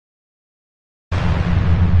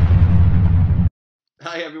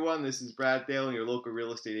Hi everyone, this is Brad Thelin, your local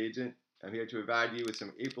real estate agent. I'm here to provide you with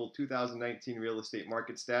some April 2019 real estate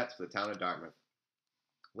market stats for the town of Dartmouth.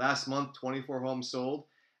 Last month, 24 homes sold.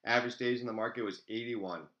 Average days in the market was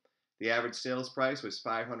 81. The average sales price was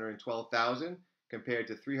 $512,000 compared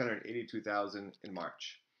to $382,000 in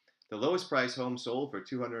March. The lowest price home sold for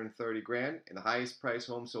 $230,000 and the highest price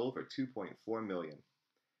home sold for $2.4 million.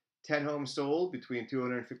 10 homes sold between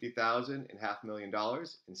 $250,000 and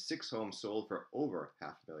 $500,000, and 6 homes sold for over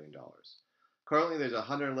 $500,000. Currently, there's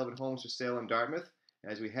 111 homes for sale in Dartmouth.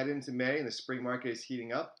 As we head into May and the spring market is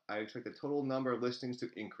heating up, I expect the total number of listings to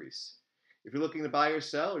increase. If you're looking to buy or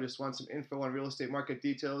sell, or just want some info on real estate market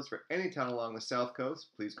details for any town along the South Coast,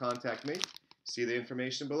 please contact me. See the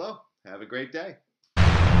information below. Have a great day.